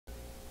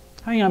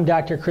Hi, I'm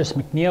Dr. Chris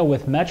McNeil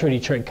with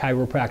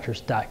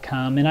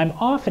MetroDetroitChiropractors.com, and I'm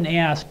often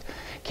asked,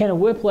 can a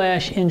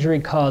whiplash injury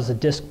cause a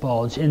disc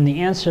bulge? And the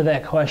answer to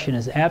that question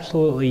is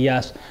absolutely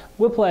yes.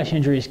 Whiplash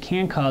injuries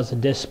can cause a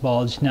disc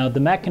bulge. Now, the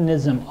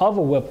mechanism of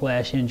a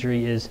whiplash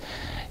injury is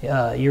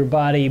your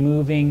body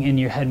moving and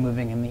your head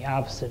moving in the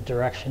opposite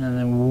direction and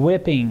then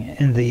whipping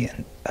in the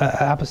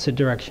opposite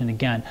direction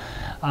again.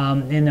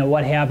 And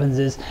what happens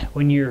is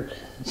when your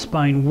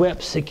spine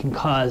whips, it can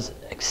cause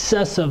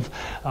excessive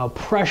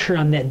pressure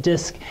on that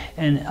disc,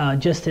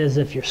 and just as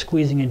if you're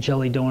squeezing a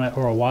jelly donut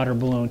or a water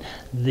balloon,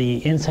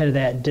 the inside of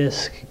that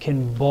disc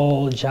can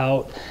bulge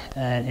out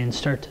and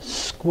start to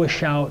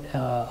squish out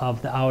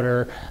of the outer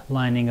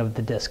lining of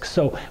the disc.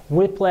 So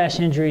whiplash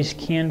injuries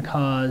can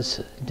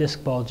cause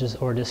disc bulges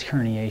or disc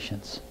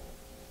herniations.